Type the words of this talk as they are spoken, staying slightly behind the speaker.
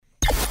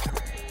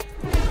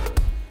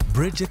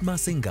Bridget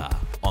Masinga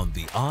on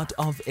The Art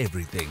of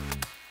Everything.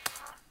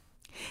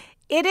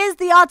 It is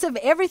the art of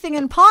everything,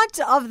 and part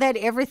of that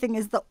everything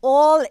is the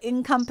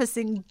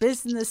all-encompassing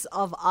business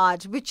of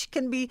art, which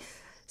can be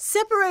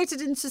separated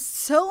into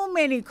so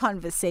many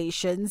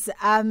conversations.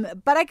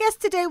 But I guess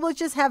today we'll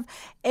just have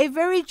a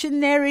very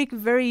generic,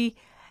 very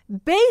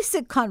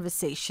basic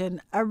conversation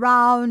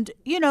around,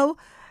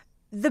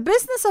 the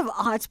business of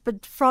art,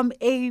 but from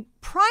a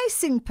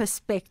pricing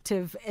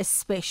perspective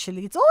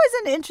especially. It's always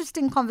an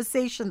interesting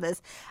conversation,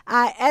 this,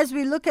 as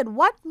we look at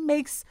what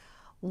makes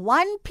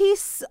one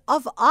piece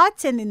of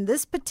art, and in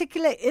this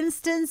particular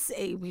instance,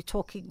 we're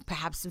talking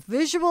perhaps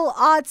visual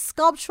art,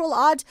 sculptural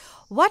art.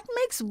 What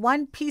makes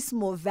one piece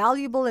more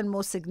valuable and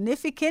more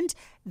significant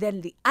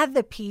than the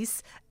other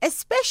piece,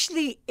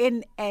 especially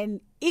in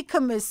an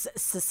e-commerce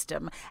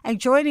system? And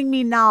joining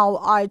me now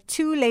are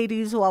two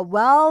ladies who are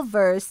well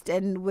versed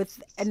and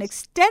with an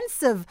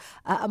extensive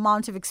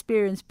amount of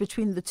experience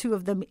between the two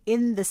of them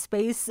in the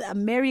space.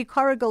 Mary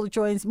Corrigall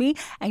joins me,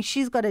 and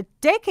she's got over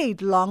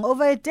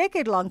a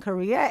decade long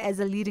career as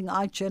a leading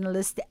art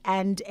journalist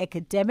and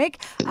academic.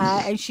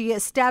 And she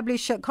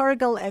established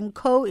Corrigall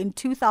Co in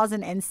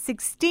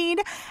 2016.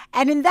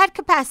 And in that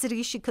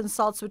capacity, she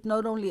consults with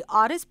not only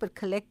artists, but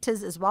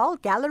collectors as well,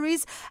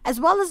 galleries, as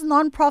well as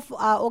non-profit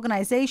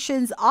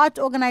organizations, art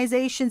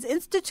organizations,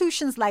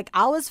 institutions like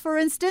ours, for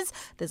instance.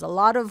 There's a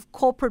lot of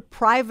corporate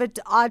private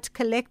art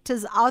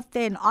collectors out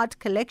there and art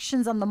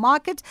collections on the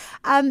market.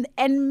 And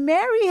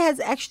Mary has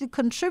actually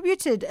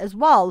contributed as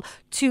well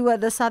to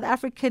the South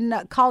African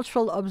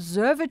Cultural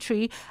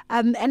Observatory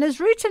and has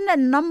written a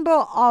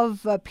number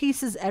of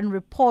pieces and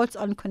reports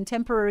on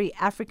contemporary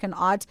African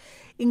art,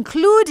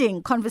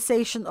 including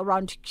conversation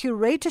around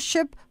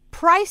curatorship,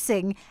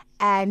 pricing,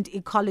 and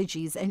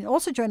ecologies. And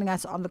also joining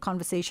us on the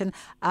conversation,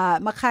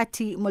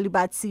 Makgati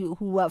Molebatsi,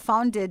 who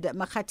founded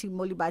Makgati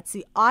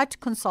Molebatsi Art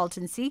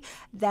Consultancy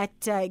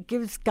that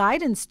gives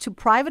guidance to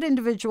private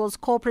individuals,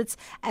 corporates,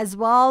 as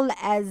well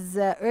as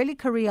early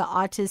career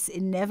artists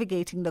in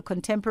navigating the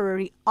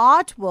contemporary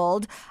art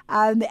world.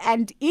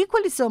 And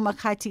equally so,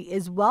 Makgati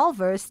is well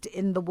versed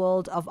in the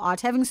world of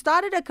art, having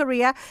started a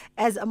career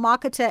as a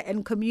marketer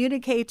and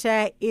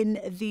communicator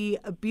in the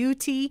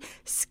beauty,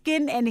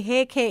 skin and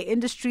hair care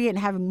industry, and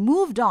having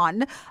moved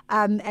on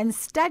and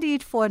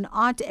studied for an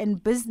art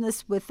and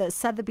business with the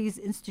Sotheby's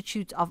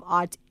Institute of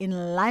Art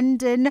in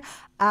London,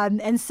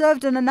 and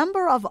served in a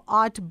number of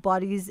art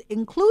bodies,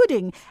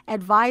 including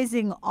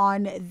advising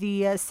on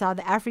the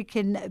South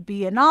African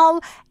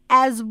Biennale,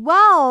 as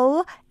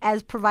well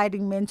as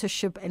providing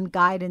mentorship and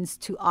guidance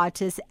to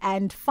artists,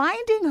 and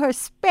finding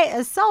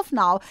herself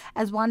now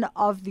as one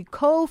of the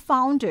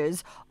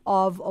co-founders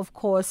of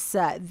course,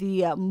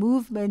 the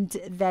movement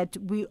that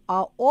we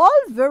are all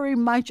very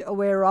much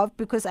aware of,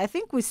 because I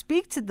think we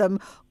speak to them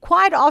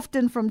quite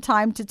often from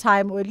time to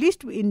time, or at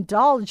least we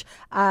indulge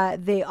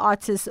the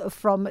artists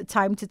from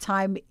time to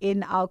time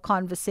in our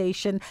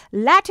conversation.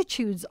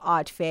 Latitudes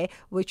Art Fair,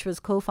 which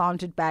was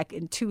co-founded back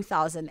in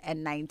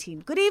 2019.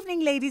 Good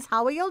evening, ladies.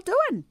 How are y'all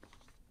doing?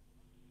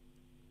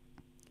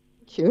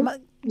 Thank you.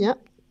 Yeah.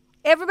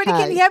 Everybody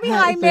can hear me?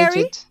 Hi, Mary.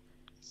 Bridget.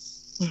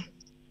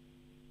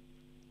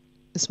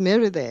 Is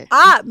Mary there?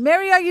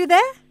 Mary, are you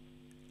there?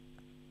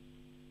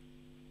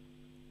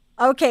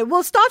 Okay,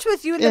 we'll start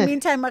with you in the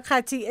meantime,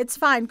 Makgati. It's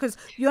fine because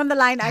you're on the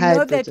line. I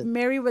know that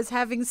Mary was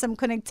having some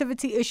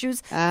connectivity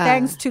issues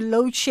thanks to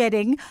load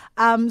shedding.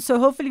 So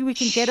hopefully we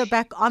can get her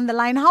back on the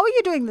line. How are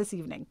you doing this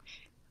evening?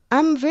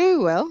 I'm very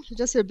well.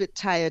 Just a bit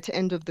tired,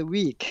 end of the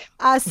week.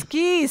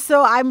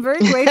 So I'm very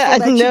grateful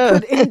that you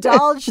could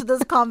indulge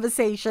this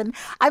conversation.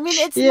 I mean,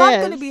 it's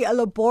not going to be a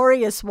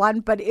laborious one,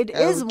 but it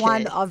is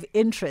one of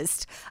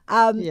interest.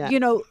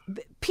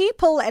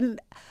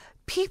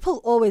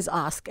 People always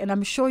ask, and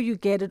I'm sure you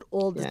get it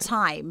all the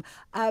time.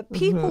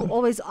 People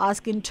always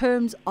ask in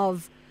terms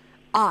of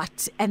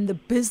art and the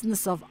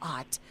business of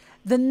art.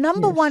 The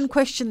number one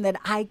question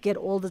that I get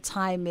all the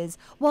time is,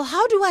 well,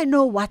 how do I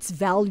know what's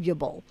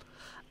valuable?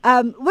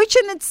 Which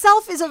in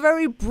itself is a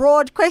very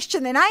broad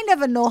question, and I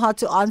never know how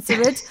to answer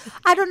it.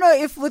 I don't know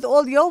if with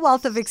all your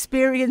wealth of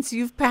experience,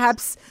 you've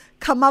perhaps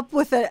come up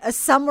with a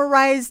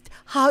summarized,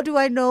 how do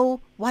I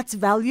know what's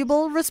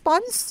valuable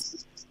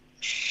response?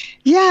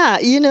 Yeah,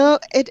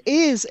 it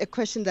is a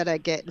question that I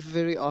get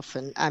very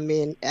often. I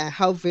mean,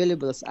 how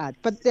valuable is art?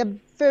 But there are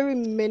very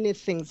many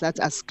things that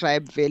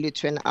ascribe value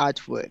to an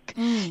artwork.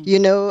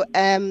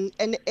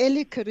 An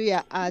early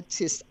career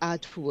artist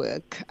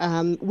artwork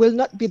will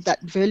not be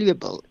that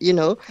valuable,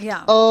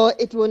 or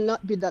it will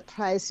not be that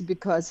pricey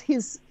because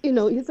he's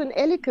an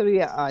early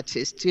career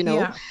artist,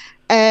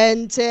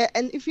 And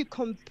if you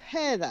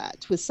compare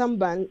that with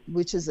someone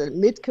which is a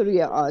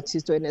mid-career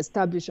artist or an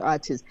established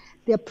artist,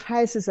 their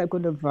prices are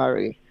going to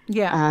vary.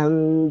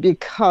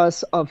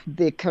 Because of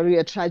the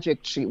career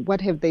trajectory.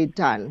 What have they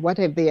done? What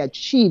have they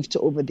achieved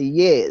over the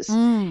years?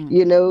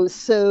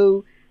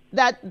 So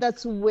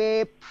that's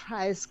where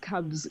price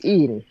comes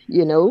in,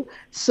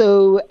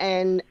 So,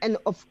 and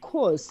of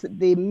course,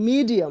 the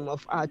medium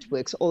of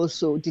artworks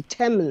also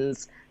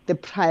determines the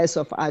price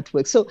of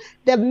artwork. So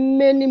there are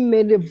many,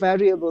 many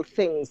variable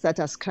things that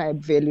ascribe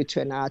value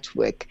to an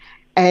artwork.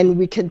 And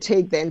we can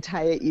take the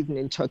entire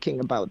evening talking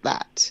about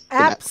that.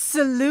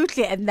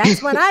 Absolutely. And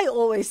that's what I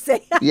always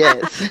say.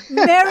 Yes.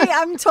 Mary,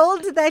 I'm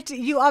told that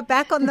you are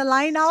back on the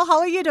line now. How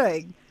are you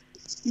doing?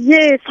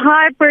 Yes,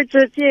 hi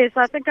Bridget. Yes,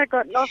 I think I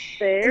got lost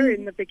there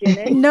in the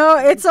beginning. No,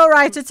 it's all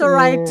right. It's all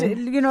right.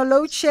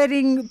 Load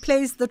shedding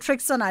plays the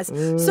tricks on us.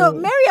 So,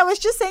 Mary, I was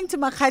just saying to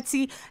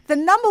Makgati, the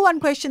number one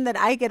question that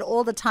I get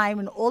all the time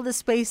in all the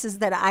spaces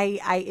that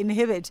I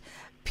inhibit,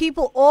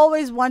 people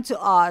always want to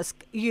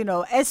ask,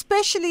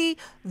 especially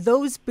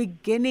those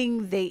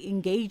beginning their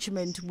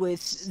engagement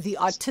with the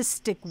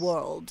artistic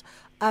world.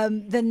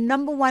 The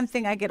number one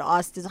thing I get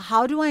asked is,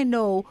 how do I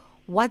know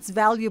what's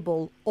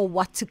valuable or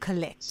what to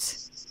collect?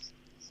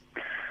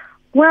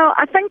 Well,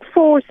 I think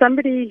for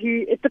somebody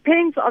it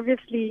depends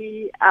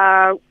obviously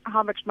how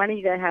much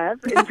money they have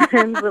in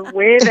terms of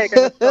where they're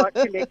going to start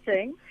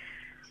collecting.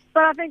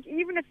 But I think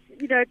even if,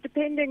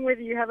 depending whether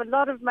you have a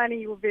lot of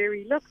money or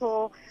very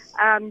little,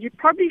 you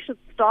probably should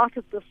start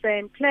at the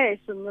same place,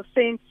 in the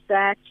sense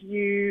that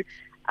you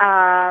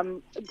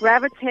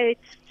gravitate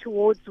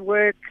towards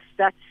works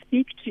that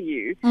speak to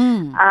you.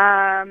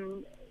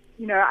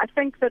 I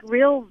think that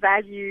real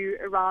value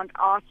around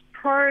art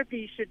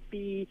probably should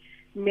be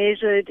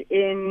measured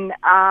in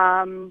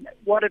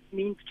what it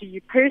means to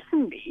you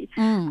personally,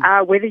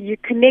 whether you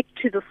connect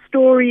to the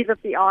story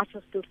that the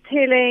artist is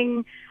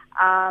telling,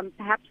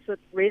 perhaps it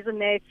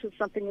resonates with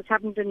something that's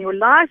happened in your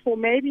life, or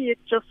maybe it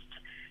just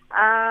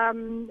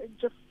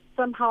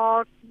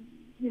somehow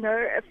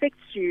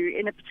affects you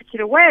in a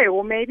particular way,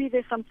 or maybe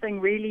there's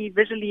something really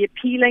visually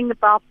appealing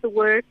about the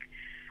work.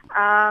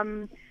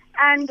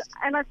 And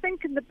I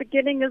think in the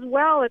beginning as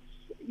well, it's,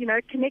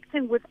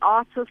 connecting with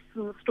artists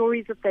and the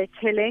stories that they're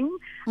telling,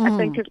 I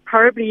think is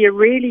probably a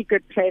really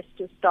good place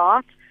to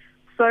start.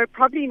 So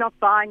probably not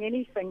buying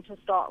anything to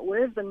start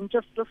with, and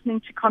just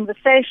listening to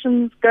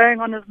conversations, going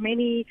on as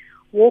many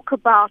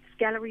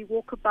gallery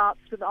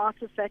walkabouts with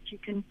artists that you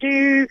can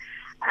do,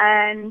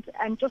 and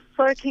just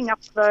soaking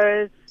up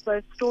those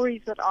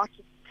stories that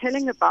artists are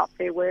telling about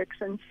their works,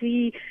 and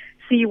see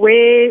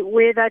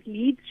where that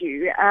leads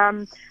you.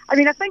 I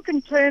think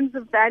in terms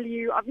of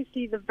value,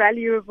 obviously the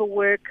value of a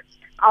work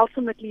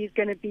ultimately is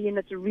going to be in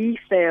its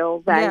resale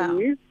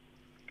value.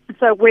 Yeah.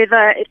 So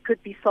whether it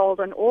could be sold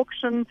on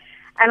auction,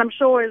 and I'm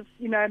sure, as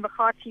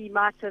Makgati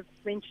might have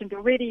mentioned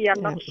already, I'm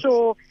not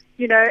sure,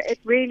 it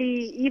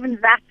really,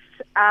 even that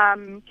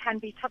can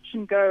be touch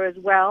and go as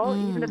well,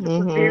 even if it's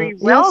a very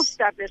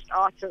well-established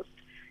artist.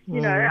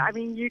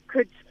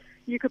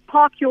 You could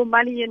park your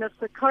money in a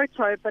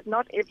Sokoto, but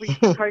not every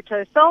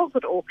Sokoto sells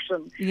at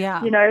auction.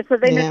 Yeah. So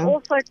then it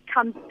also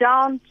comes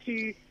down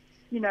to,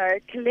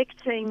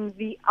 collecting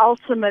the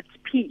ultimate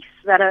piece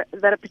that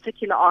a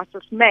particular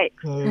artist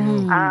makes,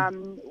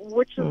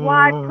 which is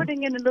why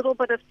putting in a little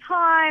bit of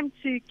time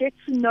to get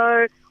to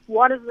know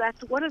what is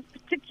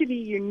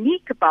particularly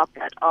unique about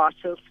that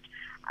artist,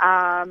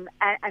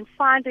 and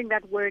finding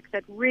that work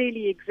that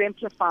really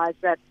exemplifies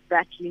that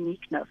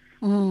uniqueness.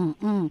 And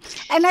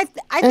I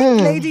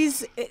think,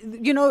 ladies,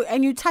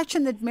 and you touch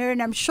on that, Mary,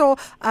 and I'm sure,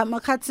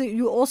 Makgati,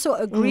 you also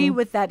agree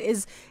with that,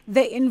 is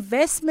the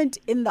investment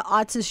in the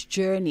artist's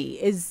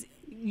journey is,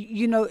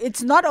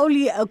 it's not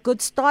only a good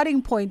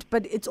starting point,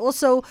 but it's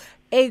also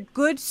a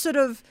good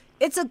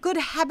it's a good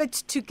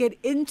habit to get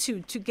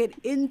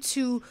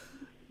into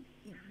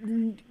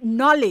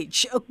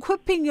knowledge,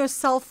 equipping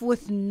yourself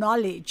with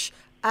knowledge.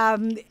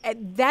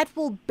 That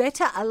will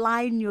better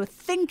align your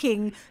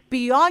thinking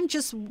beyond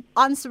just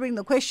answering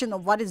the question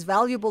of what is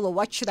valuable or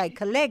what should I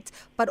collect,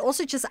 but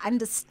also just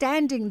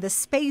understanding the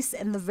space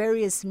and the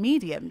various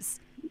mediums.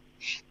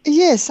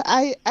 Yes,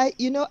 I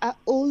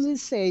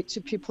always say to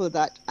people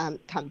that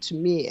come to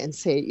me and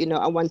say,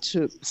 I want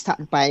to start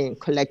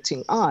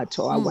collecting art,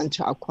 or I want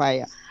to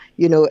acquire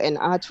an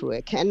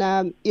artwork.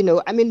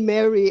 And,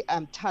 Mary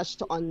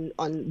touched on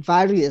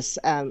various,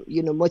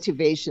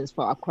 motivations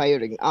for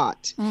acquiring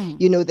art,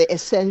 the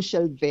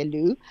essential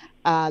value,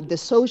 the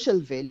social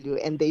value,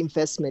 and the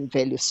investment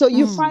value. So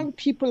you find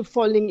people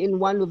falling in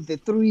one of the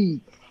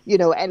three,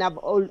 and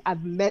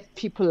I've met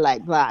people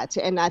like that.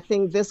 And I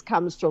think this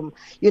comes from,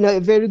 a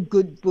very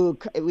good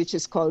book, which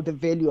is called The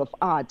Value of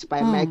Art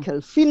by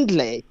Michael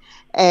Findlay.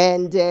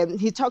 And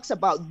he talks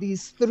about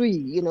these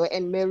three,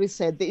 and Mary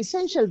said the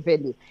essential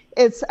value.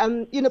 It's,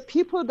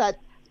 people that,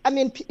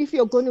 if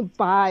you're going to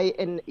buy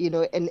an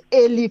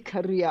early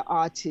career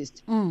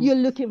artist, you're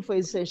looking for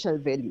essential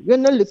value. You're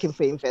not looking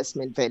for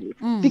investment value,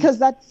 because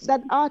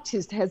that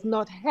artist has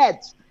not had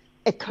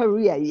a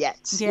career yet.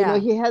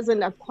 He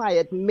hasn't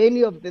acquired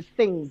many of the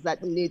things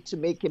that need to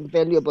make him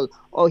valuable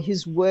or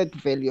his work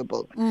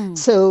valuable.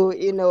 So,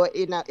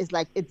 it's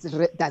like,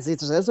 does it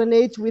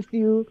resonate with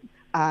you?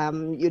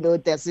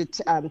 Does it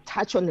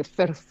touch on a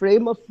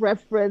frame of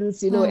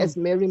reference, as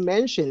Mary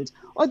mentioned,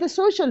 or the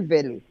social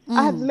value?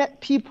 I have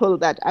met people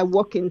that I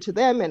walk into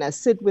them and I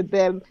sit with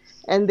them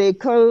and they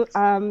call,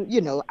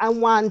 I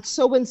want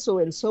so-and-so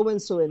and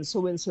so-and-so and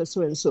so-and-so,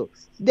 so-and-so.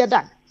 They're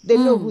done. They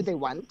know who they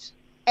want.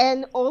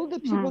 And all the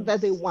people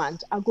that they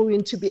want are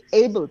going to be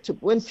able to,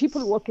 when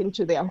people walk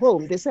into their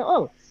home, they say,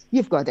 oh,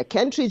 you've got a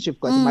Kentridge,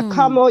 you've got a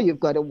Makamo, you've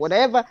got a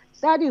whatever.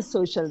 That is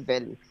social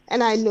value.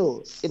 And I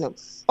know,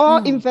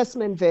 or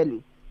investment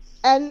value.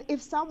 And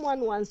if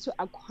someone wants to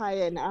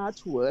acquire an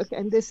artwork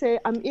and they say,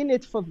 I'm in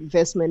it for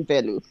investment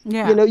value,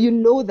 you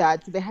know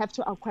that they have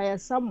to acquire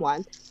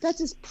someone that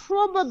is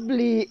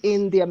probably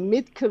in their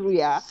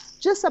mid-career,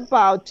 just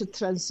about to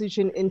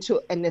transition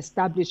into an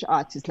established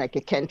artist like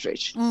a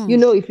Kentridge.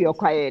 If you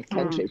acquire a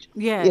Kentridge,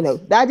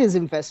 that is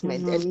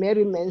investment. And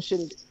Mary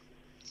mentioned,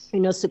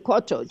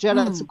 Sekoto,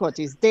 Gerald Sekoto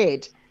is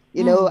dead.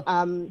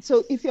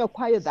 So if you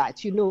acquire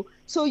that,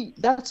 so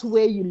that's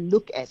where you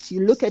look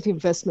at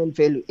investment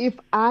value. If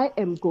I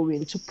am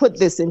going to put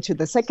this into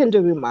the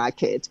secondary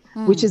market,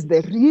 which is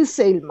the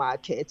resale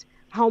market,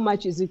 how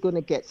much is it going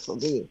to get for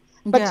me?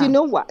 But you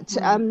know what?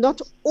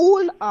 Not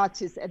all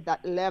artists at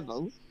that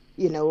level,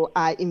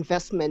 are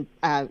investment,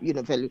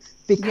 value,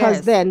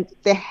 because then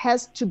there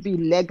has to be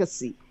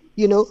legacy,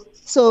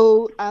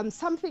 So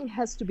something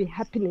has to be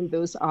happening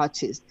those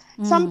artists.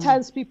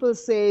 Sometimes people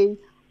say,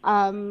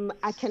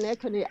 I can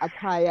actually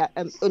acquire,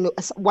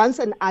 once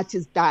an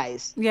artist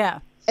dies,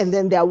 and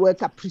then their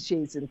work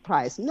appreciates in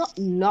price.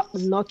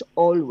 Not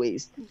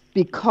always,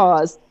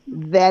 because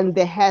then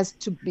there has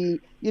to be,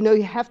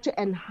 you have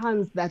to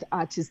enhance that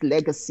artist's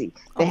legacy.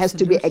 There has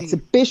to be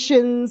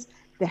exhibitions,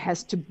 there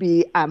has to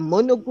be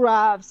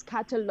monographs,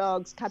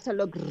 catalogs,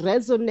 catalog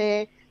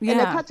raisonné. And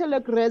a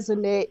catalog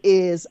raisonné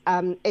is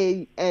an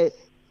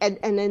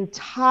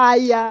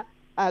entire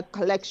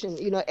collection,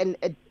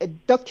 a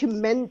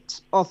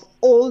document of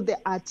all the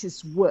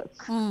artist's work.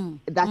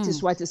 That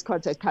is what is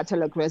called a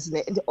catalog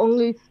raisonné. It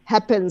only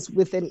happens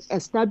with an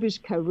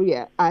established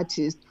career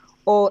artist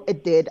or a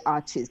dead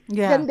artist.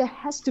 Then there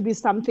has to be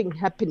something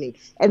happening,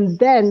 and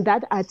then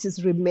that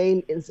artist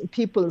remains in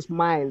people's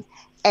minds,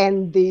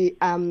 and the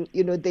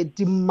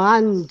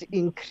demand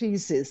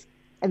increases.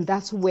 And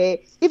that's where,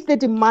 if the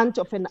demand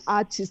of an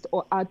artist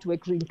or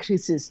artwork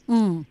increases,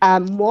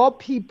 more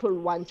people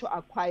want to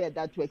acquire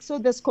that work. So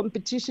there's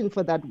competition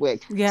for that work.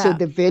 So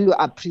the value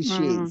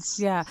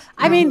appreciates.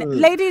 I mean,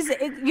 ladies,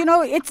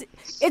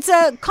 it's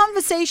a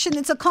conversation.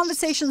 It's a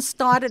conversation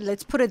started,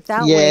 let's put it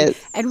that way.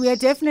 And we are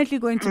definitely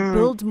going to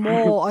build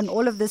more on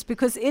all of this,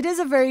 because it is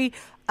a very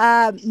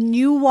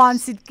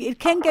nuanced, it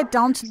can get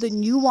down to the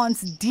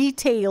nuanced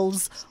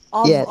details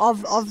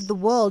of the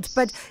world.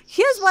 But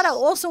here's what I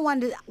also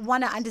want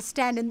to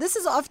understand, and this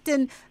is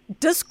often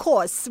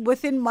discourse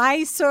within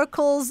my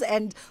circles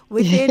and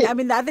within, I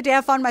mean, the other day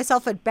I found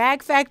myself at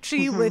Bag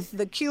Factory with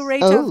the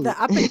curator of the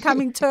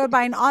up-and-coming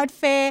Turbine Art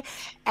Fair,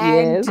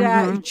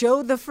 and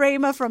Joe the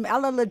Framer from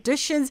LL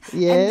Editions,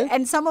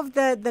 and some of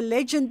the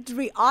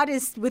legendary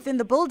artists within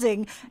the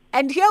building.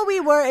 And here we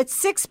were at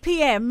 6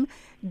 p.m.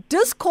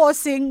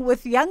 discoursing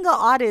with younger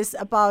artists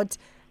about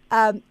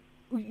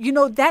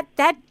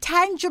that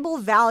tangible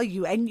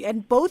value,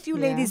 and both you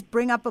ladies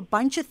bring up a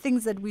bunch of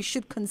things that we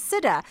should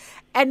consider.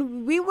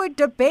 And we were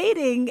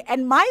debating,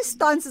 and my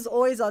stance is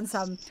always on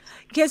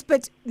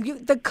but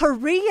the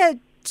career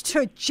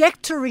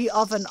trajectory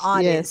of an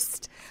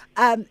artist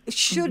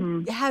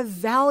should have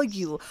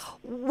value.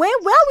 Where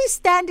are we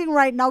standing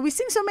right now? We're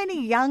seeing so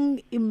many young,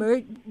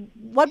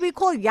 what we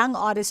call young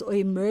artists or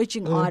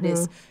emerging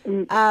artists.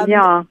 And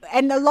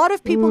a lot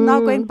of people now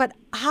going, but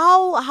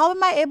how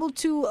am I able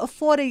to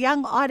afford a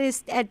young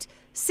artist at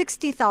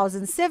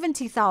 60,000,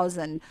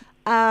 70,000?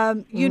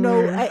 And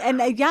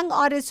a young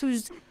artist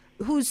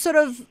who's sort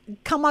of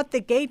come out the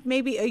gate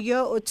maybe a year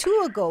or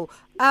two ago.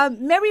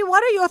 Mary,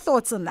 what are your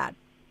thoughts on that?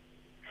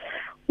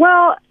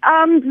 Well,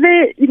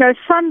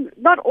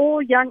 not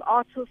all young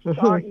artists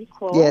are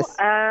equal.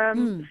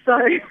 So,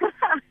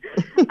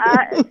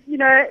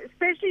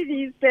 especially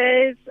these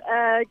days,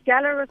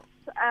 gallerists,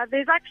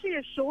 there's actually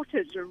a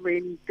shortage of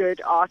really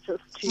good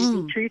artists,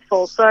 to be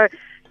truthful. So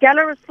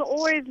gallerists are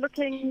always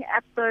looking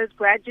at those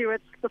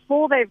graduates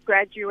before they've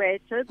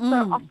graduated.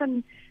 So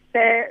often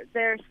they're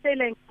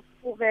selling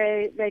before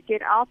they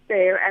get out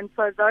there. And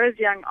so those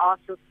young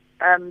artists,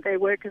 their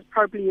work is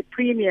probably a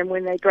premium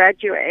when they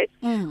graduate,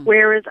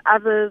 whereas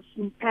others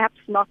perhaps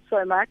not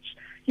so much.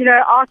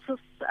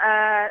 Artists,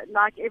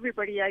 like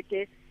everybody, I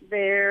guess,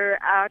 their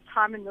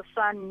time in the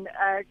sun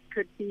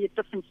could be at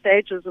different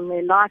stages in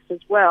their life as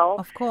well.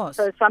 Of course.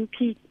 So some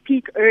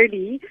peak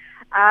early.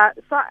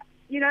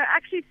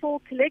 Actually for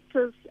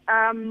collectors,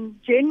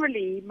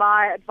 generally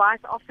my advice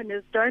often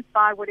is don't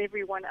buy what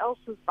everyone else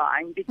is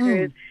buying,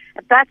 because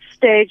at that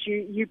stage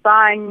you're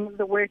buying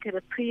the work at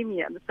a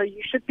premium. So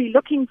you should be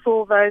looking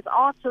for those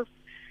artists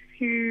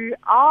who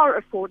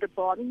are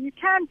affordable. I mean, you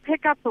can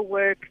pick up a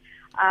work,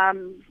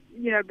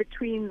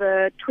 between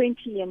the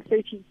 20 and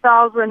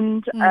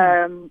 30,000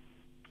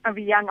 of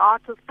a young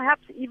artist,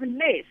 perhaps even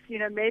less.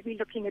 Maybe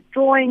looking at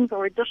drawings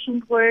or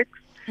editioned works.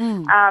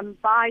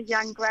 By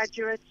young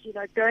graduates,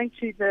 going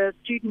to the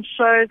student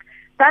shows.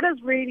 That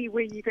is really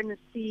where you're going to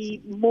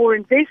see more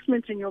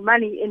investment in your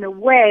money in a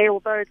way,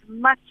 although it's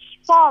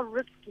far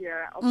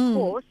riskier, of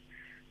course.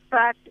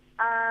 But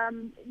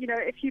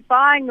if you're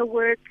buying a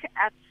work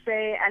at,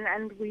 say,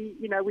 and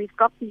we've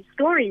got these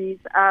stories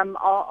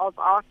of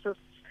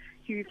artists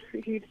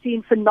who've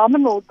seen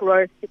phenomenal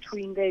growth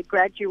between their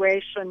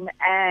graduation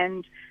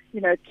and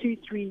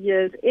 2-3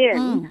 years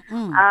in.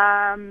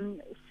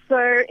 So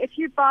if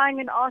you're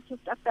buying an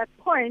artist at that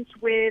point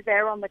where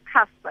they're on the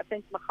cusp, I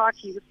think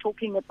Makgati was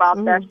talking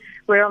about that,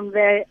 where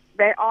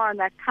they are on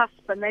that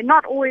cusp, and they're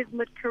not always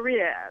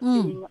mid-career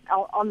being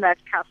on that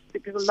cusp,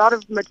 because a lot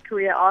of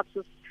mid-career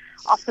artists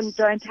often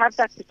don't have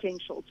that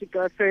potential to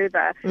go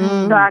further.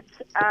 But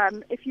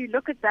if you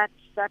look at that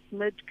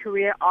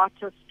mid-career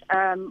artist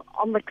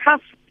on the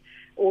cusp,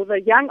 or the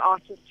young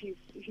artist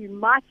who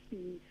might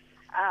be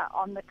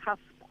on the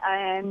cusp,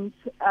 and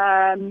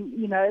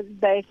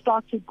they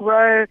start to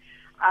grow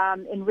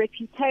in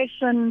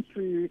reputation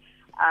through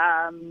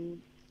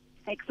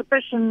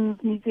exhibitions,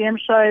 museum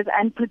shows,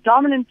 and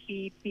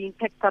predominantly being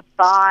picked up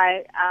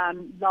by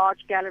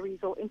large galleries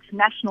or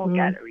international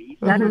galleries.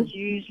 That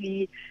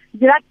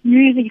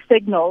usually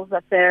signals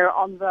that they're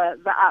on the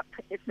up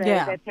if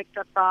they're picked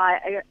up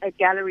by a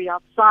gallery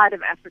outside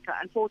of Africa.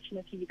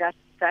 Unfortunately,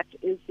 that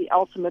is the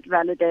ultimate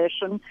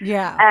validation.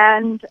 Yeah.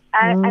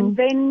 And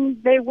then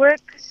their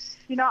work.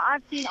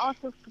 I've seen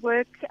artists'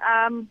 work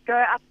go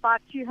up by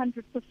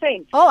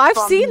 200%. Oh, I've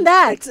seen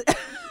that.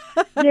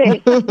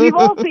 Yes, we've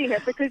all seen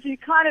it, because you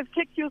kind of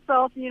kick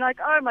yourself and you're like,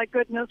 oh my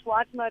goodness,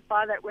 why didn't I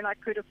buy that when I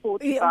could afford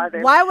to buy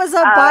them? Why was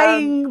I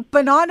buying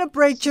banana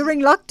bread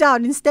during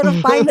lockdown instead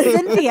of buying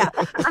Cynthia?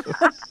 So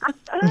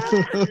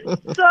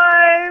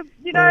I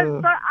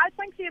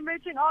think the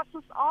emerging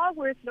artists are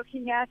worth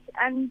looking at,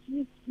 and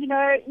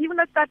even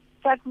at that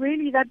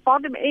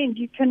bottom end,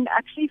 you can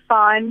actually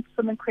find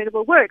some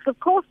incredible works. Of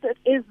course, it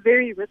is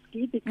very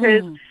risky,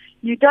 because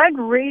you don't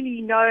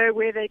really know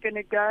where they're going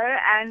to go,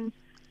 and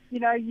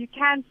you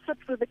can sit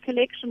with a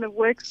collection of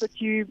works that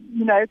you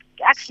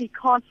actually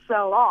can't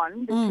sell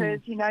on,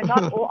 because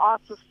not all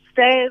artists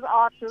stay as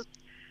artists.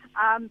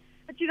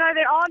 But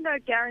there are no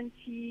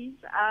guarantees,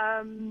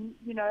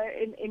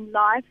 in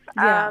life.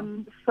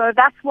 So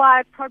that's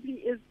why it probably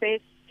is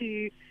best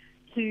to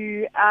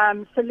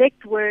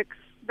select works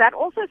that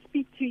also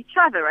speak to each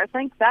other. I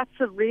think that's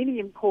a really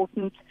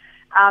important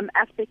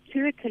aspect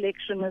to a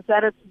collection, is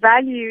that its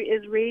value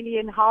is really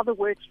in how the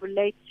works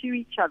relate to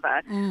each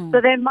other.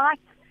 So they might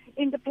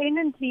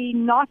independently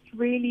not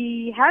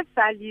really have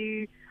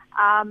value,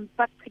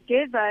 but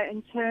together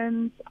in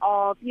terms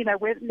of,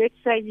 let's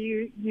say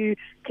you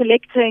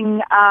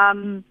collecting,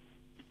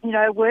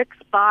 works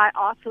by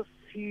artists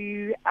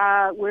who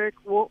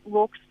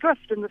walked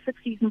Drift in the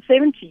 60s and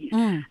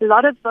 70s. A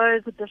lot of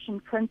those edition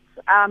prints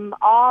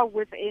are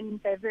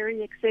they're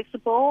very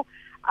accessible.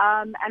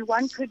 And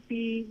one could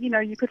be,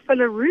 you could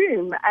fill a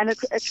room, and it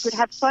could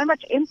have so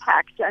much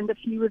impact. And if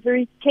you were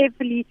very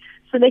carefully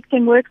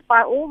selecting works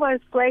by all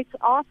those great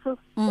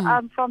artists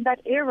from that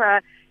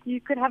era, you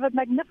could have a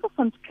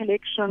magnificent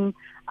collection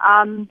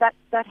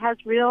that has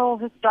real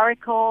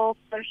historical,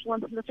 social,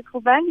 and political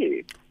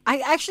value. I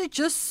actually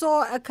just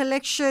saw a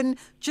collection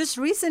just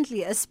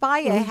recently.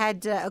 Aspire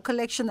had a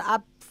collection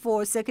up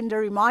for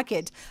secondary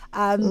market,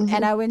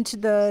 and I went to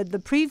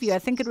the preview. I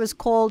think it was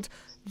called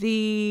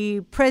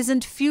the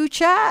Present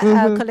Future,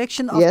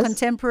 collection of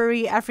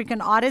contemporary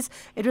African artists.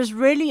 It was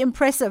really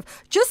impressive.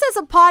 Just as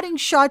a parting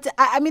shot,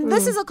 I mean,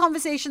 this is a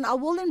conversation. I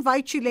will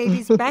invite you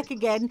ladies back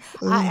again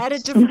at a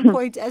different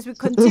point as we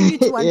continue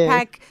to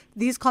unpack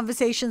these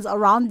conversations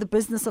around the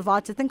business of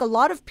art. I think a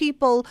lot of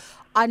people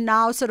are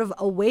now sort of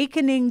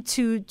awakening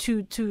to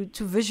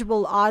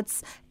visual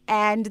arts,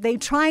 and they're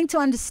trying to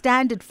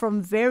understand it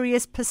from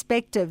various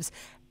perspectives.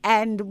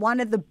 And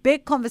one of the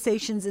big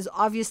conversations is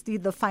obviously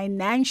the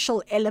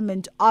financial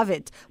element of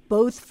it,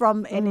 both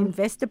from an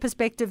investor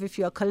perspective, if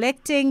you're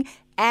collecting,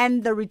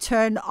 and the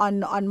return on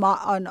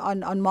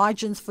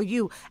margins for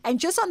you. And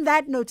just on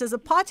that note, as a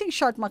parting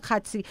shot,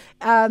 Makgati,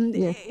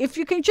 if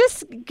you can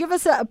just give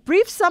us a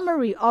brief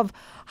summary of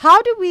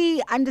how do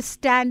we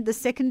understand the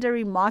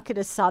secondary market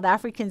as South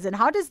Africans, and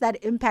how does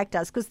that impact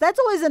us? Because that's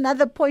always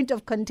another point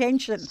of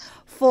contention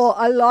for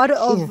a lot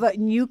of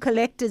new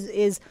collectors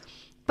is,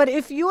 but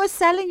if you are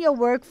selling your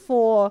work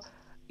for,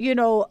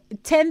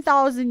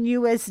 10,000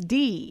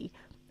 USD,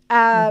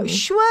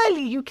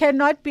 surely you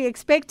cannot be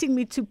expecting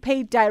me to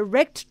pay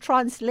direct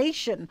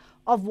translation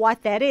of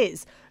what that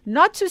is.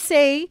 Not to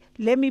say,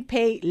 let me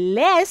pay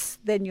less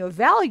than your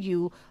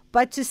value,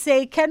 but to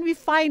say, can we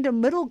find a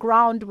middle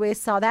ground where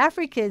South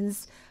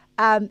Africans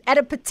at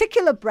a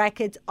particular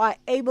bracket are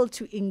able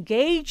to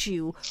engage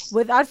you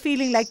without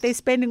feeling like they're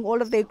spending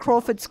all of their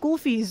Crawford school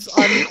fees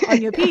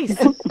on your piece?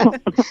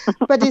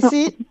 But you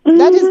see,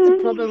 that is the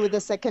problem with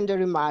the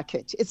secondary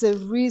market. It's a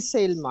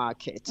resale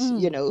market,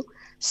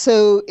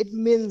 So it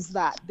means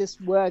that this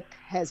work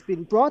has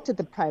been brought to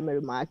the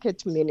primary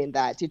market, meaning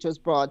that it was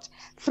brought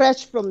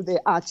fresh from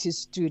the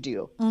artist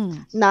studio.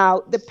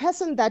 Now, the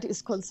person that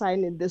is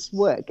consigning this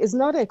work is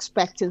not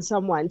expecting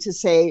someone to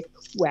say,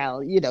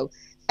 well,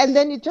 And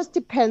then it just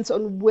depends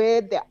on where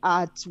the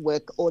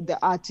artwork or the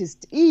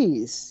artist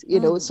is, you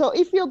know. So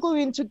if you're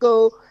going to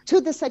go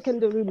to the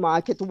secondary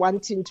market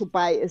wanting to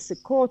buy a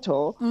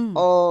Curator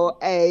or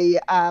a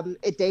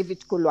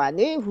David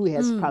Kulwane who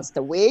has passed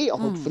away,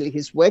 hopefully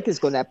his work is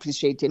going to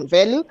appreciate in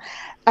value.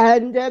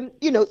 And,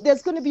 you know,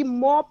 there's going to be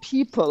more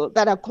people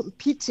that are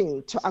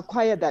competing to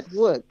acquire that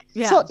work.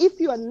 Yeah. So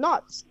if you are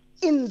not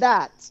in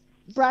that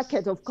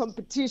bracket of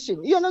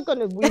competition, you're not going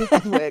to win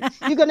that work.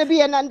 You're going to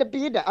be an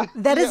underbidder.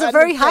 That is a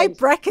very high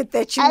bracket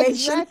that you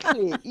mentioned.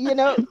 Exactly. You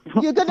know,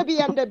 you're going to be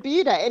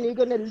underbidder and you're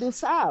going to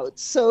lose out.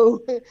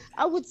 So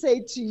I would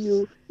say to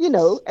you, you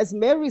know, as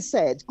Mary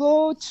said,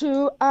 go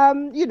to,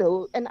 you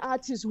know, an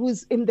artist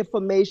who's in the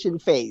formation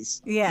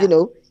phase. Yeah. You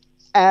know,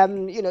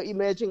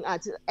 emerging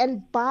artists,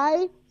 and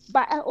buy.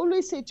 I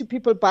always say to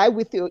people, buy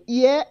with your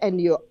ear and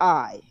your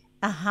eye.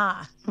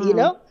 You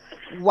know,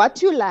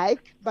 what you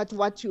like, but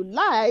what you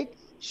like,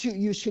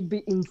 you should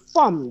be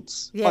informed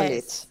on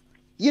it.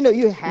 You know,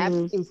 you have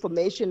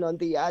information on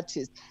the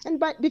artist,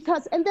 and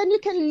then you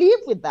can live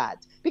with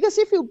that. Because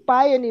if you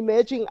buy an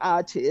emerging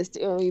artist,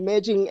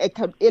 emerging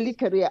early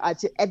career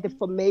artist at the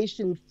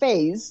formation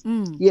phase,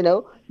 you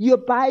know, you're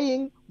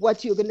buying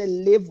what you're going to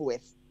live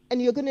with.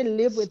 And you're going to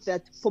live with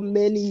that for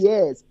many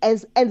years.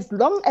 As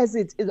long as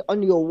it is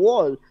on your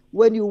wall,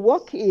 when you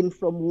walk in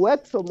from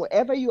work, from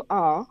wherever you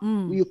are,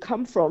 you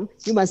come from,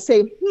 you must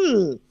say,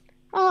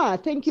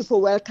 thank you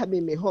for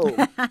welcoming me home.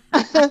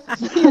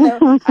 You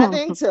know, I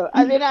think so.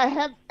 I mean, I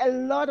have a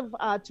lot of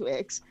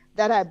artworks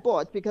that I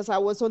bought because I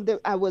was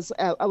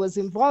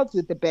involved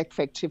with the Back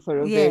Factory for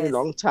a very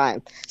long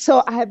time.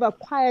 So I have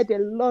acquired a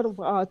lot of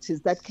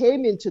artists that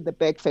came into the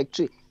Back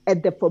Factory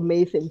at the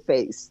formation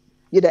phase.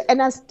 You know,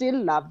 and I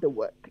still love the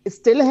work. It's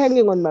still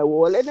hanging on my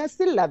wall, and I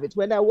still love it.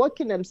 When I walk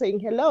in, I'm saying,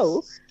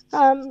 hello,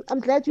 I'm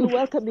glad you're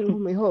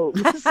welcoming me home.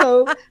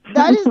 So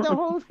that is the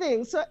whole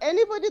thing. So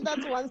anybody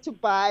that wants to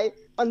buy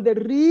on the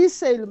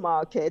resale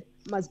market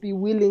must be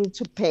willing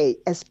to pay,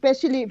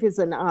 especially if it's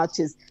an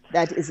artist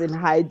that is in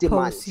high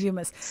demand.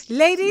 Posthumous.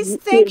 Ladies,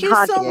 thank you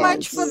so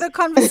much for the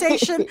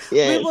conversation.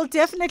 We will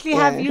definitely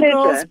have you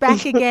girls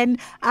back again.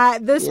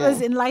 This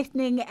was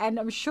enlightening, and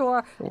I'm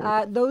sure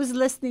those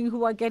listening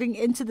who are getting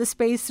into the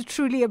space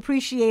truly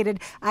appreciate it.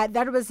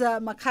 That was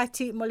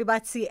Makgati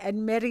Molebatsi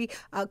and Mary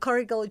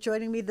Corrigall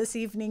joining me this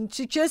evening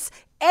to just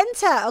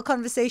enter a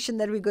conversation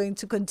that we're going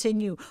to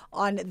continue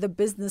on the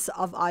business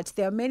of art.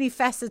 There are many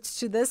facets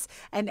to this,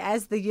 and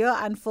as the year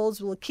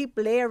unfolds, we'll keep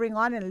layering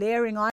on and layering on.